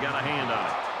incomplete. They got a hand on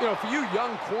it. You know, for you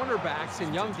young cornerbacks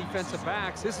and young defensive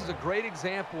backs, this is a great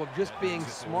example of just being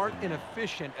smart and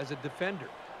efficient as a defender.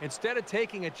 Instead of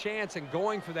taking a chance and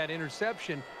going for that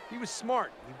interception, he was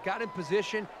smart. He got in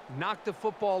position, knocked the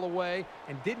football away,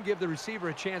 and didn't give the receiver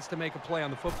a chance to make a play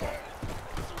on the football.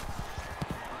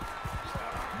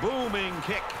 Booming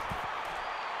kick.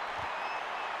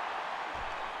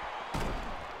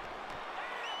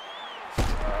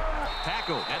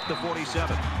 Tackle at the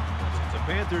 47. The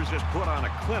Panthers just put on a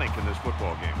clinic in this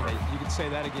football game. Right? You can say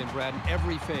that again, Brad, in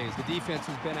every phase. The defense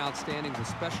has been outstanding. The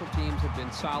special teams have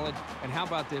been solid. And how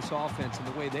about this offense and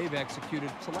the way they've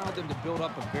executed? It's allowed them to build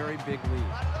up a very big lead.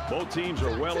 Both teams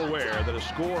are well aware that a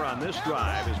score on this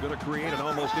drive is going to create an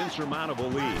almost insurmountable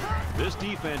lead. This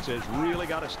defense has really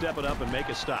got to step it up and make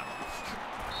a stop.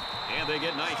 And they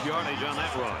get nice yardage on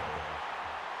that run.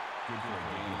 Good for a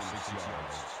gain of 6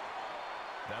 yards.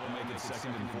 That'll make it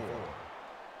 2nd and 4.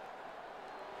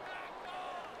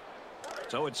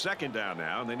 So it's 2nd down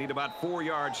now, and they need about 4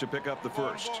 yards to pick up the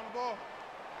first.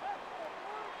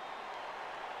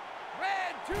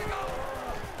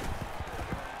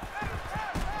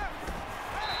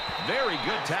 Very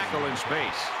good tackle in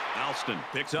space. Alston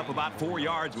picks up about 4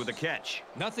 yards with a catch.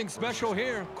 Nothing special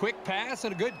here. Quick pass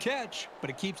and a good catch, but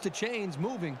it keeps the chains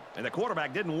moving. And the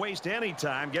quarterback didn't waste any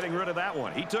time getting rid of that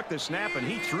one. He took the snap and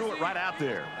he threw it right out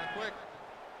there.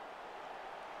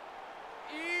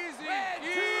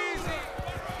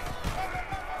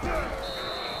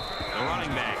 The running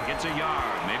back gets a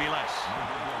yard, maybe less.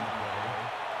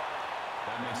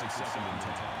 That makes it 2nd and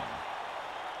 10.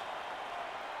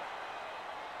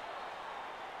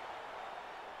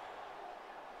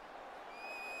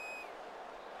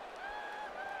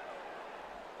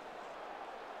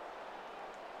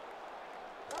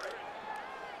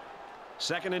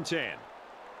 Second and 10.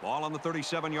 Ball on the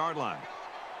 37-yard line.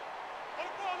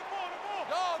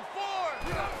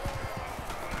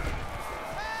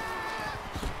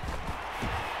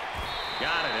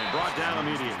 Got it and brought down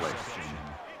immediately.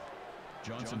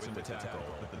 Johnson with the tackle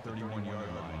at the 31-yard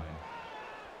line.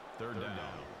 3rd down.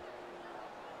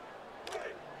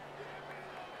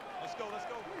 Let's go.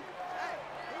 Hey,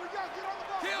 here we go. Get on the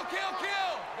ball.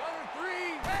 Kill. Number 3.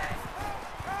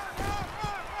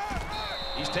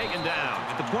 He's taken down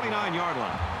at the 29-yard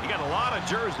line. He got a lot of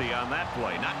jersey on that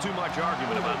play. Not too much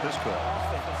argument about this call.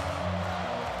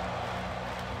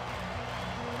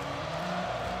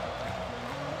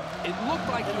 It looked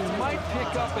like he might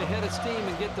pick up a head of steam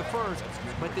and get the first,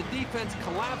 but the defense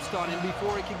collapsed on him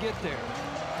before he could get there.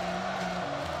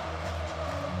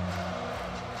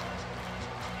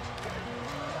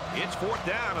 It's 4th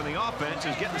down, and the offense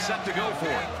is getting set to go for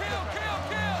it.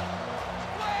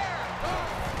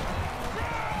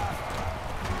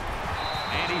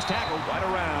 And he's tackled right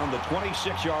around the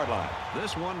 26-yard line.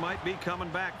 This one might be coming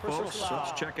back, folks.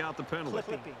 Let's check out the penalty.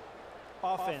 Clipping.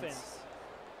 Offense.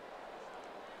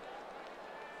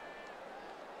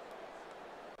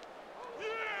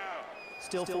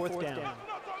 Still fourth down.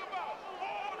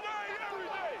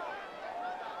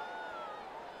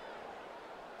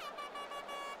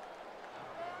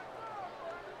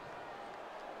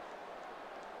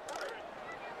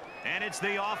 And it's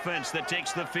the offense that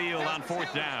takes the field on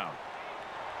 4th down.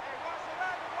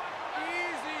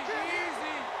 Easy.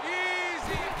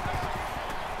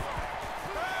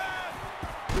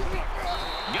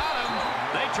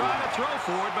 throw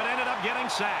for it, but ended up getting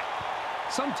sacked.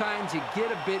 Sometimes you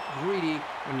get a bit greedy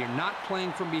when you're not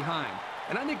playing from behind.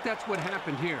 And I think that's what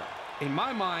happened here. In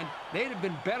my mind, they'd have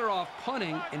been better off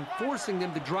punting and forcing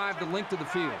them to drive the length of the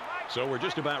field. So we're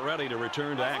just about ready to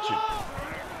return to action.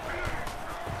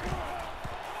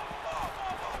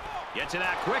 Gets it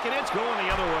out quick, and it's going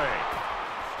the other way.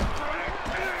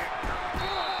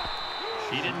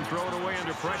 He didn't throw it away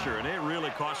under pressure, and it really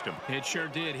cost him. It sure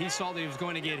did. He saw that he was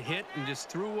going to get hit and just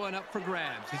threw one up for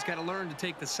grabs. He's got to learn to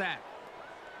take the sack.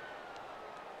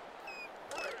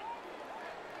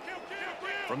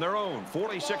 From their own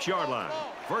 46-yard line.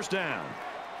 First down.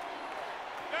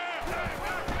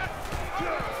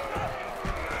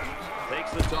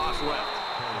 Takes the toss left.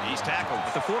 He's tackled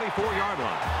at the 44-yard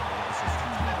line.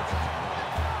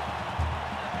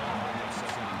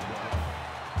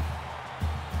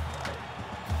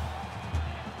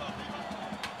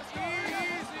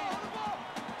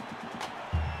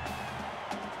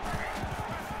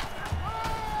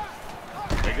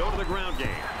 They go to the ground game.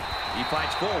 He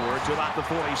fights forward to about the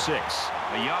 46.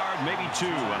 A yard, maybe 2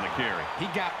 on the carry. He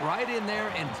got right in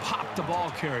there and popped the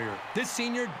ball carrier. This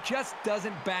senior just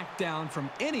doesn't back down from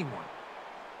anyone.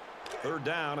 Third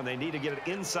down, and they need to get it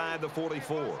inside the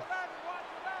 44.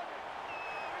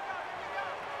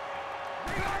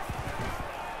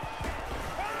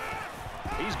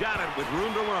 He's got it with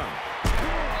room to run.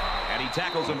 And he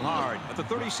tackles him hard at the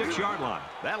 36-yard line.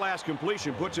 That last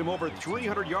completion puts him over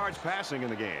 300 yards passing in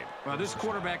the game. Well, this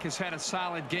quarterback has had a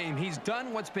solid game. He's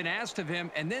done what's been asked of him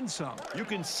and then some. You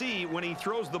can see when he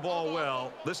throws the ball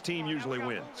well, this team usually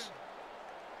wins.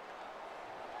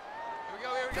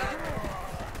 Here we go.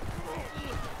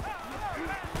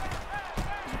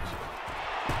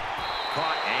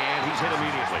 Caught, and he's hit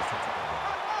immediately.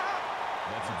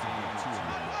 That's a gain of 2.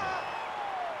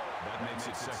 That makes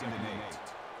it 2nd and 8.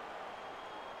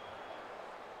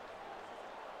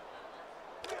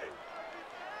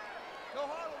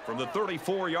 From the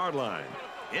 34-yard line,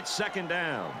 it's 2nd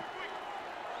down.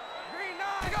 Green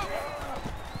 9, go.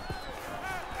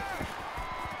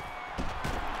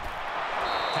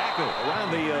 Tackle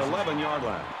around the 11-yard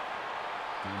line.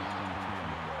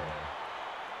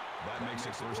 That makes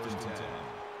it 1st and 10.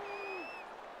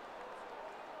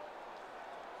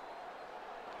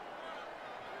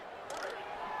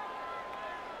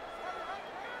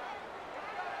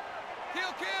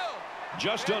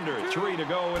 Just under 3 to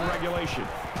go in regulation.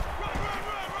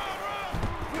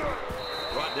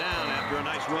 Brought down after a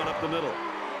nice run up the middle.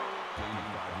 Gain of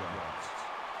 5 yards.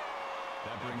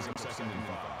 That brings up 2nd and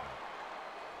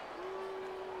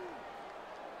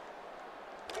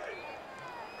 5.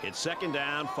 It's 2nd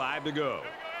down, 5 to go.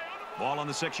 Ball on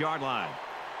the 6-yard line.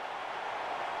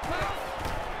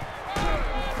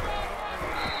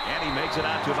 And he makes it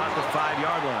out to about the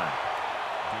 5-yard line.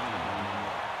 Gain of 1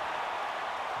 yard.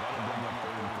 That'll bring up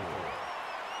 3rd and 4.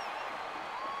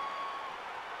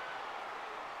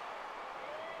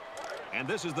 And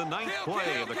this is the 9th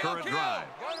play of the current drive.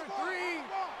 1 or 3.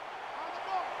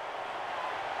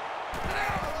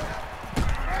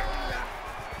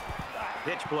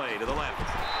 Pitch play to the left.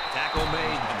 Tackle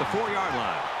made at the 4-yard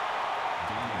line.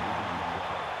 Gain of 1 on the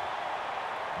play.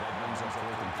 That brings up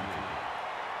 4th and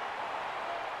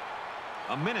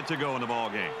 3. A minute to go in the ball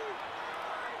game.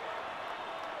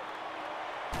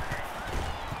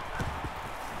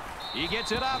 He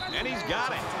gets it up, and he's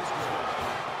got it.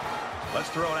 Let's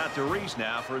throw it out to Reese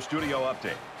now for a studio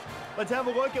update. Let's have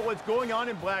a look at what's going on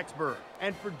in Blacksburg.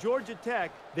 And for Georgia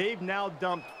Tech, they've now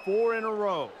dumped 4 in a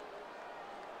row.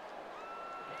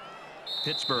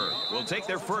 Pittsburgh will take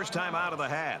their first time out of the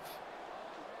half.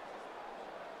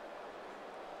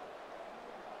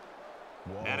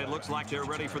 And it looks like they're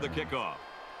ready for the kickoff.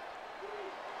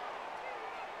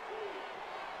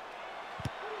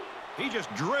 He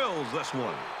just drills this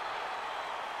one.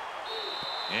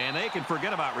 And they can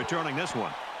forget about returning this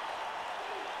one.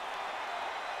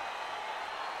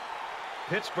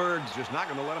 Pittsburgh's just not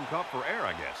going to let him come for air,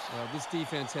 I guess. This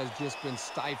defense has just been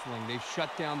stifling. They've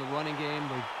shut down the running game.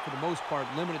 They, for the most part,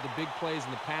 limited the big plays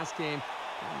in the pass game.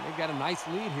 And they've got a nice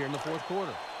lead here in the 4th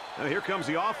quarter. Now here comes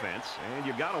the offense, and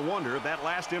you got to wonder if that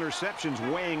last interception's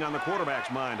weighing on the quarterback's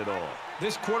mind at all.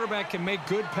 This quarterback can make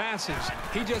good passes.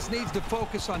 He just needs to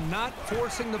focus on not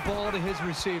forcing the ball to his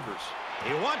receivers.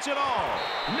 He wants it all.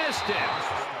 Missed it.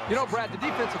 You know, Brad, the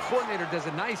defensive coordinator does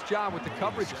a nice job with the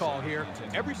coverage call here.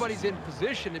 Everybody's in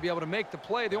position to be able to make the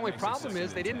play. The only problem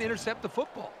is they didn't intercept the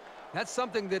football. That's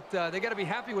something that they got to be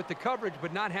happy with the coverage,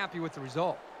 but not happy with the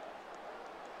result.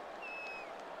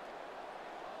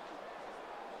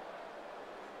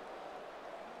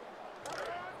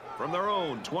 From their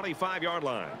own 25-yard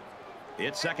line,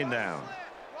 it's 2nd down.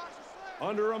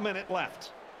 Under a minute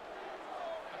left.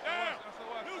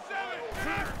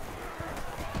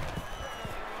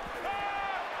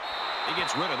 He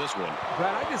gets rid of this one.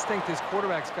 Brad, I just think this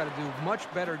quarterback's got to do a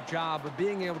much better job of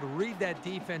being able to read that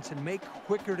defense and make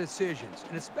quicker decisions.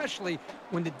 And especially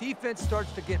when the defense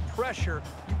starts to get pressure,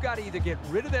 you've got to either get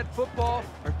rid of that football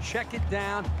or check it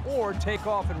down or take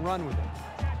off and run with it.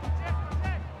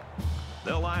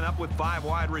 They'll line up with 5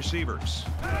 wide receivers.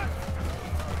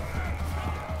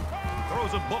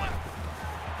 Throws a bullet.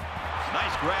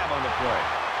 Nice grab on the play.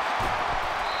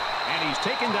 And he's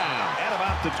taken down At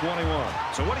about the 21.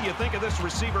 So what do you think of this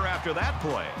receiver after that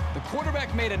play? The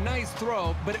quarterback made a nice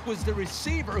throw, but it was the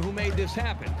receiver who made this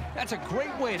happen. That's a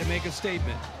great way to make a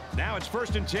statement. Now it's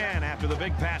 1st and 10 after the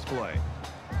big pass play.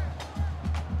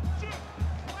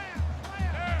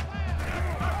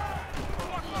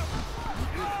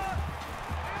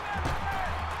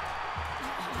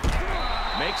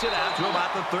 Makes it out to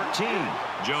about the 13.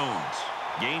 Jones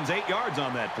gains 8 yards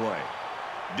on that play.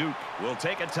 Duke will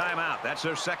take a timeout. That's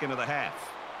their second of the half.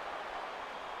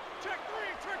 Check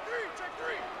three.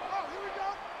 Oh, here we go.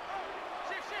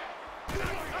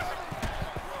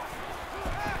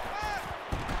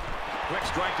 Quick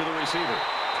strike to the receiver.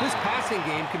 This passing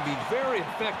game can be very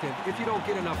effective if you don't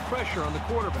get enough pressure on the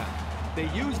quarterback. They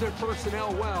use their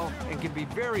personnel well and can be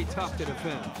very tough to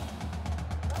defend.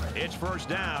 It's 1st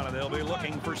down, and they'll be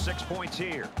looking for 6 points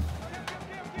here.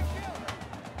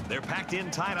 They're packed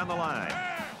in tight on the line.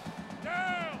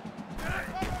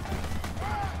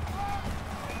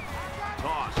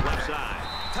 Toss left side.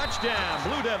 Touchdown,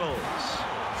 Blue Devils.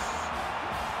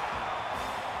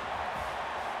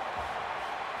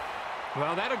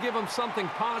 Well, that'll give them something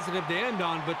positive to end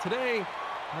on, but today,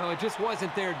 no, it just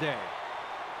wasn't their day.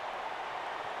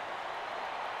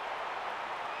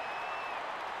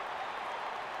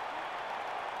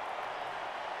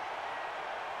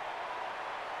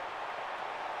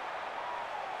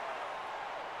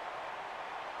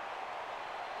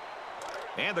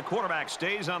 And the quarterback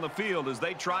stays on the field as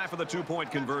they try for the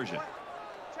 2-point conversion.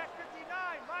 Check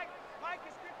 59. Mike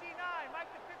is 59. Mike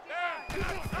the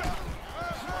 59.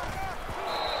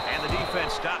 And the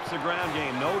defense stops the ground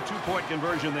game. No 2-point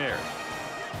conversion there.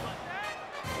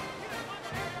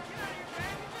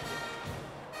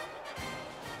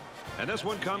 And this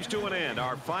one comes to an end.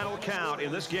 Our final count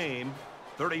in this game,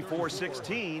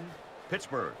 34-16,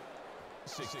 Pittsburgh.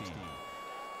 16.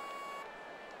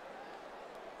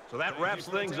 So that wraps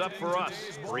things up for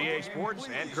us. For EA Sports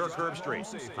and Kirk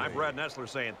Herbstreit, I'm Brad Nessler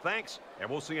saying thanks, and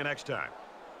we'll see you next time.